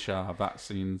 should we share our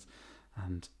vaccines,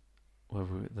 and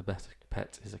whether the better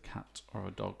pet is a cat or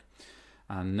a dog.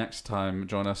 And next time,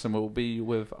 join us and we'll be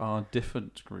with our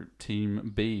different group,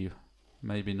 Team B.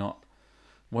 Maybe not,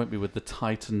 won't be with the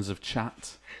Titans of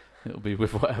Chat. It'll be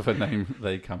with whatever name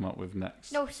they come up with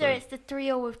next. No, sir, it's the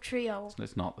trio of trio.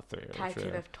 It's not the trio.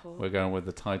 Titan of Talk. We're going with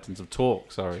the Titans of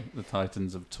Talk, sorry. The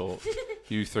Titans of Talk.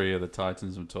 You three are the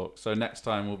Titans of Talk. So next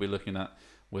time we'll be looking at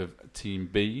with Team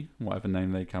B, whatever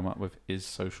name they come up with, is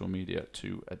social media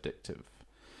too addictive?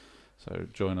 So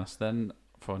join us then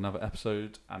for another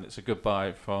episode. And it's a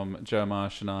goodbye from Jeremiah,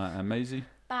 Shania and Maisie.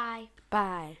 Bye.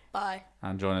 Bye. Bye.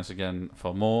 And join us again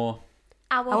for more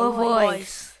Our Our voice.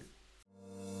 voice.